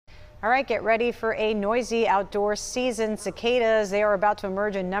All right, get ready for a noisy outdoor season. Cicadas, they are about to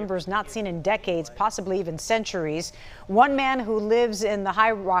emerge in numbers not seen in decades, possibly even centuries. One man who lives in the High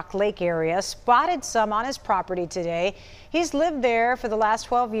Rock Lake area spotted some on his property today. He's lived there for the last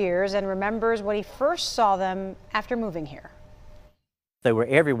 12 years and remembers when he first saw them after moving here. They were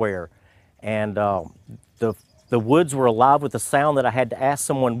everywhere, and the woods were alive with the sound that I had to ask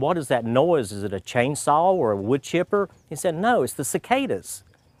someone, what is that noise? Is it a chainsaw or a wood chipper? He said, no, it's the cicadas.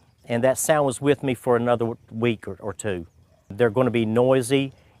 And that sound was with me for another week or two. They're going to be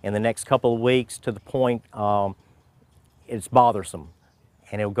noisy in the next couple of weeks to the point it's bothersome.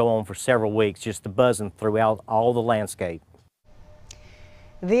 And it'll go on for several weeks, just buzzing throughout all the landscape.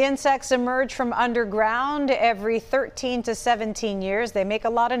 The insects emerge from underground every 13 to 17 years. They make a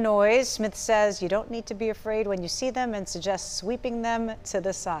lot of noise. Smith says you don't need to be afraid when you see them and suggests sweeping them to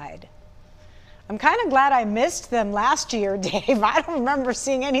the side. I'm kind of glad I missed them last year, Dave. I don't remember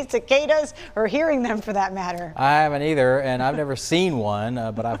seeing any cicadas or hearing them for that matter. I haven't either, and I've never seen one,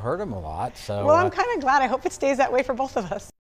 but I've heard them a lot. So, well, I'm kind of glad. I hope it stays that way for both of us.